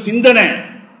ஆத்மீக சிந்தனை,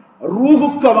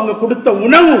 ரூஹுக்கு அவங்க கொடுத்த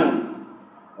உணவு,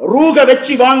 ரூஹ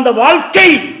வச்சு வாழ்ந்த வாழ்க்கை,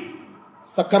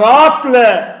 சக்கராத்ல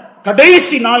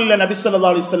கடைசி நாள்ல நபி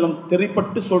ஸல்லல்லாஹு அலைஹி வஸல்லம்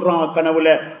தெரிப்பட்டு சொல்றாங்க கனவுல,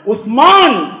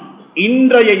 உஸ்மான்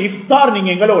இன்றைய இஃப்தார் நீங்க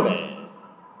எங்களோட,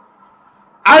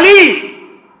 அலி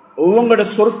உங்களோட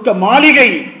சொர்க்க மாளிகை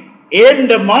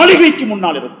ஏண்ட மாளிகைக்கு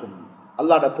முன்னால் இருக்கும்.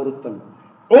 அல்லாஹ்ட பொருத்தம்.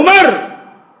 உமர்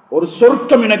ஒரு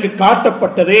சொர்க்கம் எனக்கு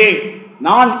காட்டப்பட்டதே,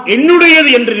 நான் என்னுடையது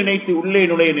என்று நினைத்து உள்ளே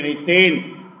நுழைய நினைத்தேன்,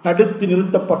 தடுத்து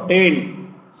நிறுத்தப்பட்டேன்.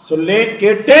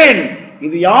 கேட்டேன்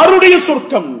இது யாருடைய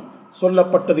சொர்க்கம்?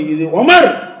 சொல்லப்பட்டது இது உமர்.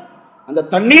 அந்த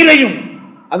தண்ணீரையும்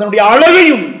அதனுடைய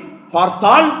அழகையும்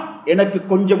பார்த்தால் எனக்கு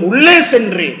கொஞ்சம் உள்ளே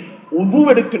சென்று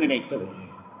உதுவெடுக்க நினைத்தது,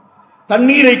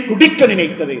 தண்ணீரை குடிக்க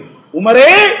நினைத்தது.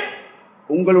 உமரே,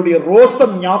 உங்களுடைய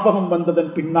ரோசம் ஞாபகம்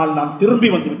வந்ததன் பின்னால் நான் திரும்பி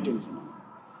வந்து விட்டேன் சொன்னான்.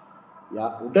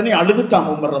 உடனே அழுதுட்டாங்க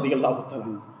உமர் ரலியல்லாஹு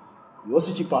தஆலா.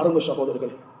 யோசிச்சு பாருங்க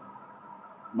சகோதரர்களே,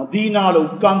 மதீனால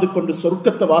உட்கார்ந்து கொண்டு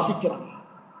சொர்க்கத்தை வாசிக்கிறாங்க.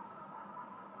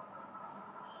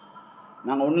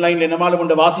 நாங்க ஆன்லைன்ல என்னமால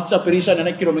கொண்டு வாசிச்சா பெரிசா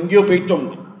நினைக்கிறோம், எங்கேயோ போயிட்டோம்.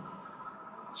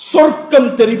 சொர்க்கம்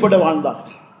தெரிபட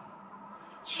வாழ்ந்தார்கள்,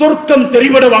 சொர்க்கம்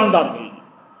தெரிபட வாழ்ந்தார்கள்.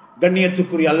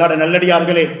 கண்ணியத்துக்குரிய அல்லாஹ்வுடைய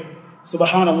நல்லடியார்களே,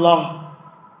 சுப்ஹானல்லாஹ்.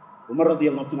 உமர்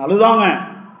ரலியல்லாஹு தஆலா அழுதாங்க.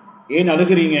 ஏன்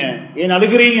அழுகிறீங்க, ஏன்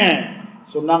அழுகிறீங்க?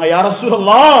 சொன்னாங்க, யா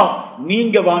ரசூலல்லாஹ்,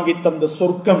 நீங்க வாங்கி தந்த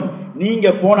சொர்க்கம் நீங்க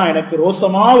போனா எனக்கு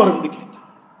ரோசமா வரும் கேட்டான்.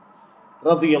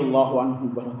 ரலியல்லாஹு அன்ஹு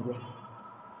வரது.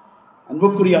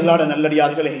 அன்புக்குரிய அல்லாஹ்வுடைய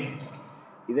நல்லடியார்களே,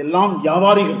 இதெல்லாம்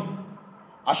வியாபாரிகள்.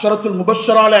 அஷரத்துல்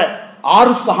முபஷ்ஷரால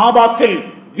 6 சஹாபாக்கள்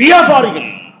வியாபாரிகள்,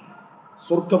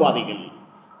 சொர்க்கவாதிகள்.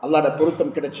 அல்லாஹ்வுடைய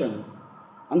பொருத்தம் கிடைச்சது.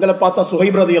 அங்கல பார்த்தா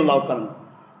சுஹைப் ரலியல்லாஹு தஆலா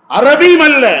அரபியும்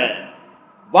அல்ல,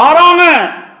 வாராங்க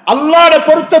அல்லாஹ்வுடைய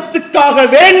பொருத்தத்துக்காக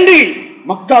வேண்டி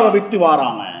மக்காவை விட்டு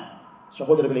வாராங்க.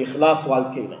 சகோதரர்களே, இஹ்லாஸ்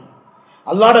வாழ்க்கையில,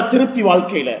 அல்லாஹ்வுடைய திருப்தி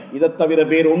வாழ்க்கையில, இதை தவிர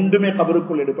வேறு ஒன்றுமே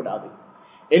கபருக்குள் எடுபடாது.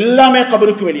 எல்லாமே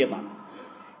கபருக்கு வெளியே தான்,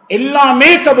 எல்லாமே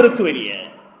கபருக்கு வெளியே.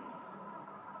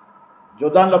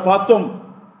 ஜோர்டான்ல பார்த்தோம்,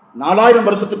 4000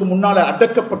 வருஷத்துக்கு முன்னால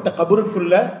அடக்கப்பட்ட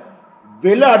கபருக்குள்ள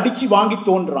வெலை அடிச்சு வாங்கி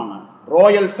தோன்றாங்க.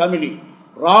 ராயல் ஃபேமிலி,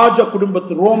 ராஜ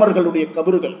குடும்பத்து ரோமர்களுடைய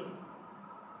கபறுகள்.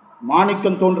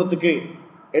 மாணிக்கம் தோன்றதுக்கு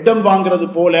இடம் வாங்குறது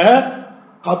போல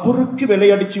கபருக்கு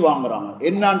விலையடிச்சு வாங்குறாங்க.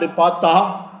 என்னான்னு பார்த்தா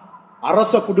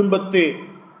அரச குடும்பத்து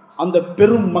அந்த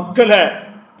பெரும் மக்களை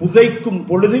புதைக்கும்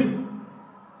பொழுது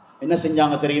என்ன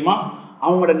செஞ்சாங்க தெரியுமா?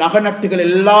 அவங்களோட நகநட்டுகள்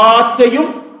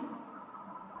எல்லாத்தையும்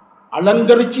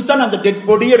அலங்கரிச்சு தான் அந்த டெட்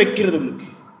பாடியை வைக்கிறது. உங்களுக்கு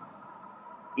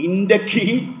இன்றைக்கு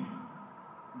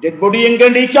டெட் பாடி எங்க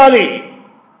நீக்காதே,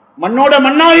 மண்ணோட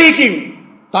மண்ணாயிக்கும்,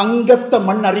 தங்கத்தை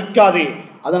மண் அரிக்காதே.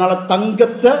 அதனால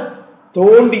தங்கத்தை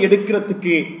தோண்டி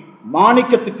எடுக்கிறதுக்கு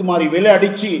மாணிக்கத்துக்கு மாதிரி விலை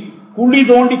அடிச்சு குழி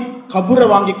தோண்டி கபுரை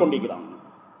வாங்கி கொண்டிருக்கிறாங்க.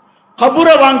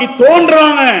 கபுரை வாங்கி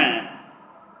தோன்றாங்க.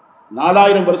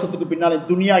 4000 வருஷத்துக்கு பின்னாலே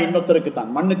துனியா இன்னொருத்தருக்கு தான்,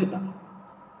 மண்ணுக்கு தான்.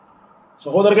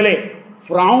 சகோதரர்களே,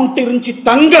 ஃப்ரவுண்ட் இருந்துச்சு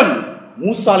தங்கம்,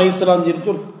 மூசா அலைஹிஸ்ஸலாம்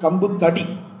இருந்துச்சு ஒரு கம்பு தடி.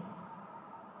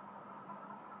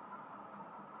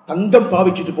 தங்கம்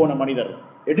பாவிச்சுட்டு போன மனிதர்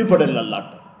எடுபடல்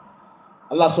அல்லாட்ட.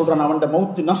 அல்லாஹ் சொல்றான், அவன்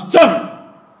மௌத்து நஷ்டம்.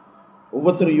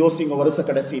 ஒவ்வொருத்தரும் யோசிங்க, வருஷ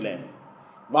கடைசியில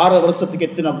வார வருஷத்துக்கு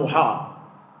எத்தனை துஹா,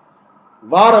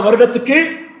 வார வருடத்துக்கு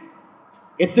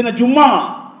எத்தனை ஜும்மா,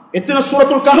 எத்தனை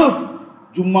சூரத்துல் கஹஃப்.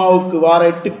 ஜும்மாவுக்கு வார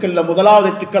 8கள்ல முதலாவது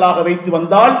 8களாக வைத்து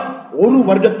வந்தால் ஒரு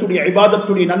வருடத்துடைய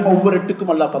இபாதத்துடைய நன்மை ஒவ்வொரு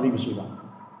 8க்கும் அல்லாஹ் பதிவு செய்வான்.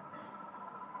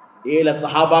 ஏழை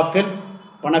சஹாபாக்கள்,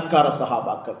 பணக்கார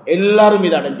சஹாபாக்கள் எல்லாரும்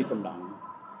இதை அடைஞ்சு கொண்டாங்க.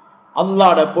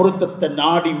 அல்லாஹ்ட பொருத்தத்தை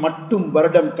நாடி மட்டும்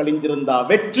வருடம் கழிந்திருந்தா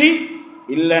வெற்றி,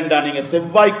 இல்லைண்டா நீங்க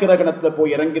செவ்வாய் கிரகணத்துல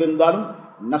போய் இறங்கியிருந்தாலும்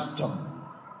நஷ்டம்.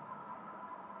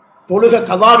 தொழுக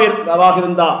கதாவாக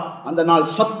இருந்தா அந்த நாள்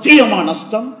சத்தியமா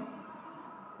நஷ்டம்.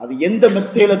 அது எந்த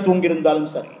மெத்தையில தூங்கியிருந்தாலும்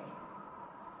சரி.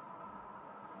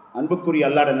 அன்புக்குரிய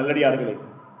அல்லாஹ்வுடைய நல்லடியார்களே,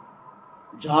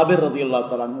 ஜாபிர் ரலியல்லாஹு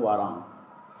தஆலா அன்ஹு வராங்க.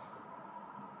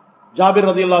 ஜாபிர்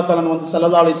ரலியல்லாஹு தஆலா வந்து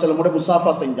ஸல்லல்லாஹு அலைஹி வஸல்லம் ஓட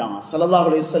முசாஃபா செஞ்சாங்க. ஸல்லல்லாஹு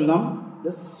அலைஹி வஸல்லம்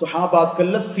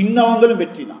சுஹாபாக்கள்ல சின்னவங்களும்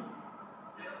வெற்றினாங்க.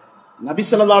 நபி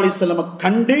ஸல்லல்லாஹு அலைஹி வஸல்லம்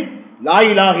கண்டு லா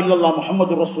இலாஹ இல்லல்லாஹ்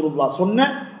முஹம்மதுர் ரசூலுல்லாஹ் சொன்ன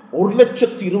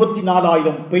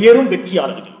 1,24,000 பேரும்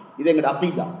வெற்றியாளர்கள். இது எங்கட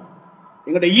அகீதா,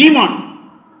 எங்கட ஈமான்.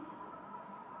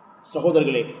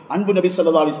 சகோதரர்களே, அன்பு நபி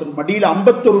ஸல்லல்லாஹு அலைஹி வஸல்லம் மடியில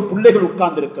 51 பிள்ளைகள்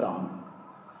உட்கார்ந்து இருக்கிறாங்க.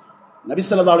 நபி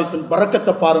ஸல்லல்லாஹு அலைஹி வஸல்லம்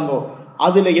பரக்கத்தை பாருங்க,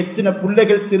 அதுல எத்தனை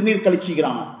பிள்ளைகள் சிறுநீர்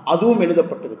கழிச்சுக்கிறாங்க அதுவும்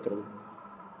எழுதப்பட்டிருக்கிறது.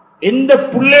 எந்த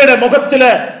பிள்ளையோட முகத்துல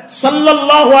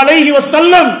ஸல்லல்லாஹு அலைஹி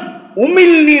வஸல்லம்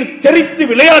உமிழ் நீர் தெரித்து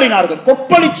விளையாடினார்கள்,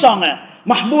 கொப்பளிச்சாங்க.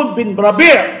 மஹ்மூத் பின்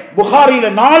ரபீ, புகாரியில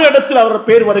 4 இடத்துல அவர்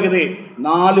பேர் வருகிறது.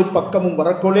 4 பக்கமும்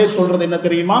வரக்கோலே சொல்றது என்ன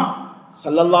தெரியுமா?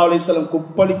 ஸல்லல்லாஹு அலைஹி வஸல்லம்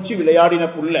கொப்பளிச்சு விளையாடின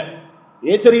புள்ள.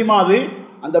 தெரியுமா? அது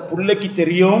அந்த புள்ளைக்கு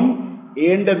தெரியும்,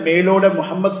 ஏண்ட மேலோட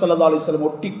முஹம்மது ஸல்லல்லாஹு அலைஹி வஸல்லம்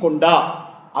ஒட்டி கொண்டா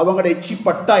அவங்களோட எச்சி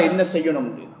பட்டா என்ன செய்யணும்.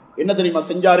 என்ன தெரியுமா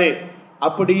செஞ்சாரு?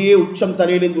 அப்படியே உச்சம்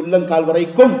தலையிலிருந்து உள்ளங்கால்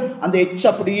வரைக்கும் அந்த எச்சு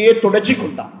அப்படியே தொடச்சி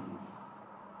கொண்டான்.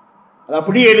 அது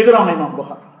அப்படியே எழுதுறாங்க இமாம்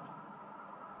புகாரி.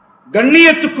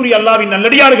 கண்ணியத்துக்குரிய அல்லாஹ்வின்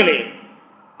நல்லடியார்களே,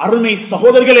 அருமை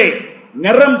சகோதரர்களே,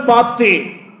 நிறம் பார்த்து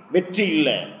வெற்றி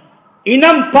இல்லை,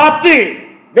 இனம் பார்த்து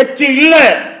வெற்றி இல்லை,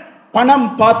 பணம்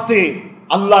பார்த்து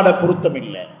அல்லாஹ்ட பொருத்தம்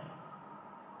இல்லை.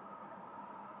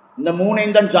 இந்த 3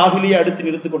 தான் ஜாஹிலியா எடுத்து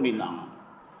நிறுத்திக் கொண்டிருந்தாங்க.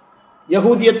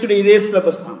 யகூதியத்துடைய இதே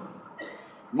சிலபஸ் தான்.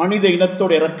 மனித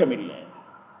இனத்தோட இரக்கம் இல்லை,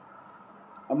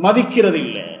 மதிக்கிறது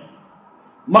இல்லை,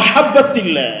 மஹப்பத்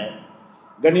இல்லை.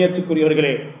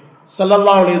 கண்ணியத்துக்குரியவர்களே,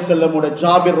 ஸல்லல்லாஹு அலைஹி வஸல்லமோட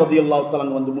ஜாபிர் ரலியல்லாஹு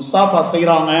தஆலா வந்து முசாஃபா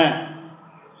செய்றாங்க.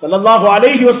 ஸல்லல்லாஹு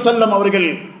அலைஹி வஸல்லம் அவர்கள்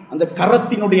அந்த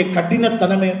கரத்தினுடைய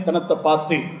கடினத்தனத்தை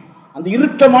பார்த்து, அந்த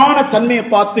இறுக்கமான தன்மையை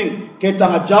பார்த்து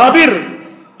கேட்டாங்க, ஜாபிர்,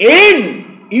 ஏன்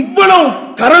இவ்வளவு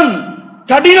கரம்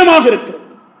கடினமாக இருக்கிறது?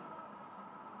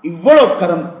 இவ்வளவு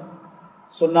கரம்.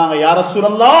 சொன்னாங்க, யா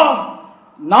ரசூலல்லாஹ்,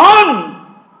 நான்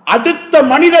அடுத்த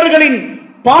மனிதர்களின்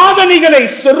பாதணிகளை,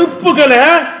 செருப்புகளை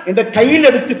என்ற கையில்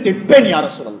எடுத்து தைப்பேன். யா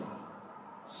ரசூலல்லாஹ்,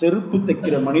 செருப்பு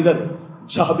தைக்கிற மனிதர்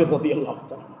ஜாபிர் ரலியல்லாஹு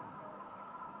தஆலா.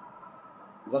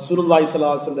 ரசூலுல்லாஹி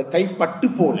ஸல்லல்லாஹு அலைஹி வஸல்லம் கை பட்டு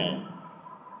போல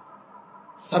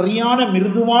சரியான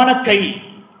மிருதுவான கை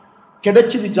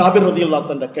கிடைச்சது. ஜாபிர் ரலியல்லாஹு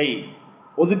தஆலா கை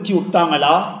ஒதுக்கி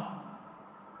விட்டாங்களா?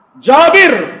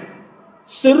 ஜாபிர்,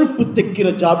 செருப்பு தைக்கிற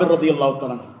ஜாபிர் ரலியல்லாஹு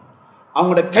தஆலா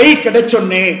அவங்களோட கை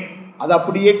கிடைச்சொன்னே அது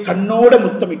அப்படியே கண்ணோட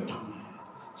முத்தமிட்டாங்க.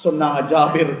 சொன்னாங்க,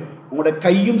 ஜாபிர், உங்களோட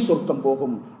கையும் சொர்க்கம்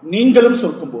போகும், நீங்களும்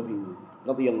சொர்க்கம் போவீங்க.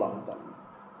 ரலியல்லாஹு தஆலா.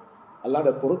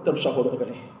 அல்லாஹ்வுடைய பொருத்தம்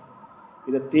சகோதரர்களே,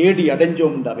 இதை தேடி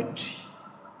அடைஞ்சோம்டா வெற்றி.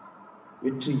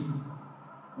 வெற்றி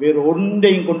வேறு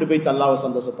ஒன்றையும் கொண்டு போய் அல்லாஹ்வை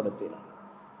சந்தோஷப்படுத்தலாம்.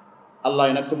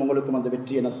 அல்லாஹ் எனக்கும் உங்களுக்கும் அந்த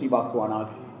வெற்றியை நசீபாக்குவானாக.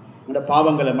 என்னோட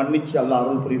பாவங்களை மன்னிச்சு அல்லாஹ்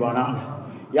அருள் புரிவானாக.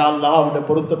 யா அல்லாஹ் உன்னுடைய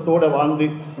பொருத்தத்தோட வாழ்ந்து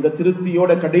இந்த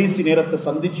திருப்தியோட கடைசி நேரத்தை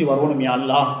சந்திச்சு வரணும் யா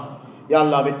அல்லாஹ். யா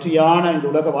அல்லாஹ் வெற்றியான இந்த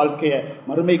உலக வாழ்க்கையை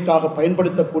மறுமைக்காக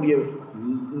பயன்படுத்தக்கூடிய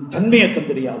தன்மையை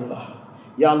தந்திரியா அல்லாஹ்.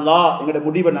 யா அல்லாஹ் எங்களுடைய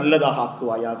முடிவை நல்லதாக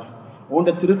ஆக்குவாயாக,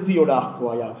 உன்னுடைய திருப்தியோட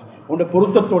ஆக்குவாயாக, உன்னுடைய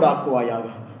பொருத்தத்தோடு ஆக்குவாயாக.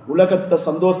 உலகத்தை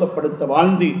சந்தோஷப்படுத்த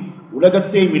வாழ்ந்து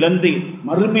உலகத்தை இழந்து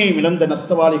மறுமையை இழந்த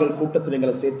நஷ்டவாளிகள் கூட்டத்தில்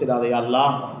எங்களை சேர்த்திடாதே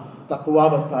அல்லாஹ்.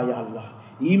 தக்குவாவத்தாயா அல்லாஹ்,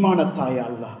 ஈமானத்தாயா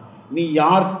அல்லாஹ். நீ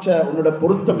யார்கிட்ட உன்னோட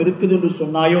பொருத்தம் இருக்குது என்று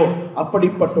சொன்னாயோ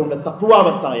அப்படிப்பட்ட உன்னுடைய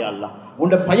தக்குவாவத்தாயா அல்லாஹ்,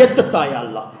 உன்னுடைய பயத்தத்தாயா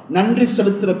அல்லாஹ், நன்றி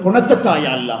செலுத்துற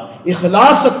குணத்தத்தாயா அல்லாஹ்,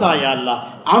 இஹ்லாசத்தாயா அல்லாஹ்,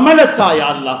 அமலத்தாயா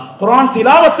அல்லாஹ், குர்ஆன்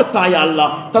திலாவத்தத்தாயா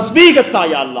அல்லாஹ்,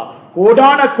 தஸ்பீகத்தாயா அல்லாஹ்.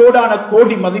 கோடான கோடான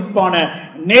கோடி மதிப்பான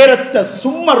நேரத்தை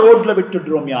சும்மா ரோட்ல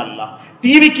விட்டுடுறோம் யா அல்லாஹ்,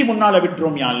 டிவிக்கு முன்னால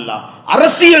விட்டுறோம் யா அல்லாஹ்,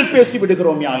 அரசியல் பேசி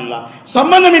விடுகிறோம் யா அல்லாஹ்,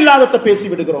 சம்பந்தம் இல்லாததை பேசி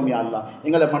விடுகிறோம் யா அல்லாஹ்.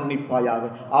 எங்களை மன்னிப்பாயாக.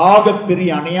 ஆக பெரிய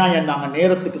அநியாயம் நாங்க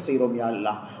நேரத்துக்கு செய்றோம் யா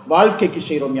அல்லாஹ், வாழ்க்கைக்கு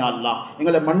செய்றோம் யா அல்லாஹ்.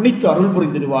 எங்களை மன்னித்து அருள்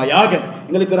புரிந்திடுவாயாக,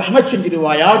 எங்களுக்கு ரஹ்மத்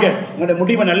செஞ்சிடுவாயாக, எங்களுடைய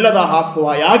முடிவை நல்லதாக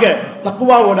ஆக்குவாயாக,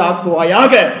 தக்வாவோட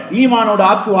ஆக்குவாயாக, ஈமானோட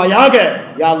ஆக்குவாயாக.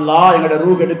 யா அல்லாஹ் எங்களுடைய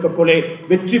ரூஹ் எடுக்கக்கொள்ளே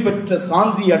வெற்றி பெற்ற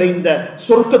சாந்தி அடைந்த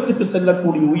சொர்க்கத்துக்கு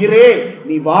செல்லக்கூடிய உயிரே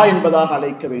நீ வா என்பதாக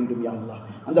அழைக்க வேண்டும் யா அல்லாஹ்.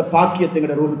 அந்த பாக்கியத்தை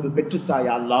எங்களுடைய ரூஹுக்கு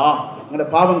பெற்றுத்தாயா அல்லாஹ். எங்களுடைய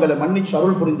பாவங்களை மன்னிச்சு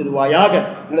அருள் புரிந்திடுவாயாக,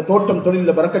 எங்களுடைய தோட்டம்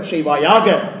தொழிலில் பரக்கத் செய்வாயாக,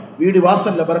 வீடு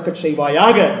வாசல்ல பரக்கத்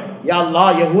செய்வாயாக. யா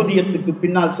அல்லாஹ் யஹூதியத்துக்கு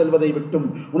பின்னால் செல்வதை விட்டும்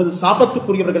உனது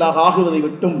சாபத்துக்குரியவர்களாக ஆகுவதை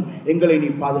விட்டும் எங்களை நீ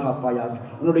பாதுகாப்பாயாக.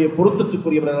 உன்னுடைய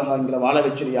பொருத்தத்துக்குரியவர்களாக எங்களை வாழ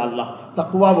வச்சிரியா அல்லாஹ்,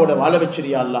 தக்வாவோட வாழ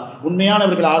வச்சிரியா அல்லாஹ்,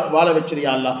 உண்மையானவர்கள் வாழ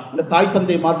வச்சிரியா அல்லாஹ். அந்த தாய்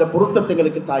தந்தை மாற்ற பொருத்தத்தை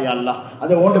எங்களுக்கு தாயா அல்லாஹ்,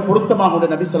 அதை உன்னுடைய பொருத்தமாக உடைய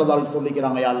நபி ஸல்லல்லாஹு அலைஹி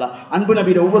சொல்லிக்கிறாங்க யா அல்லாஹ். அன்பு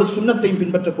நபியோட ஒவ்வொரு சுன்னத்தையும்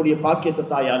பின்பற்றக்கூடிய பாக்கியத்தை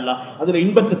தாயா அல்லாஹ், அதுல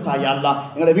இன்பத்தை தாயா அல்லாஹ்.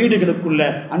 எங்களுடைய வீடுகளுக்குள்ள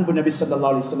அன்பு நபி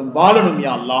ஸல்லல்லாஹு அலைஹி வஸல்லம் வாழணும்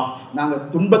யா அல்லாஹ். நாங்க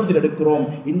துன்பத்தில் எடுக்கிறோம்,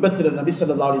 இன்பத்தில் நபி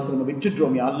ஸல்லல்லாஹு அலைஹி வஸல்லம்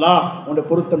விட்டுட்டோம் யா அல்லாஹ். உன்னுடைய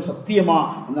பொருத்தம் சத்தியமா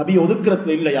நபி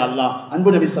ஒதுக்குறதுல இல்லை யா அல்லாஹ். அன்பு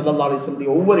நபி ஸல்லல்லாஹு அலைஹி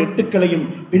வஸல்லம் ஒவ்வொரு எட்டுக்களையும்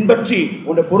பின்பற்றி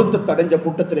உன்னுடைய பொருத்தத்தை அடைஞ்ச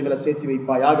கூட்டத்தில் எங்களை சேர்த்து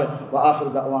வைப்பாயாக. வ ஆகிரு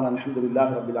தஅவானா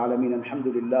அல்ஹம்துலில்லாஹி ரப்பில் ஆலமீன்.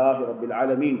 அல்ஹம்துலில்லாஹி ரப்பில்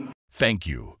ஆலமீன். Thank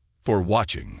you for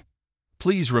watching.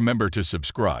 Please remember to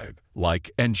subscribe, like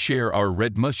and share our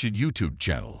Red Masjid YouTube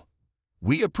channel.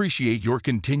 We appreciate your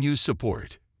continued support.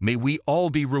 May we all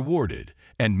be rewarded,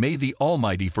 and may the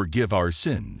Almighty forgive our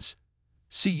sins.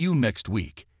 See you next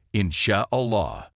week, Insha'Allah.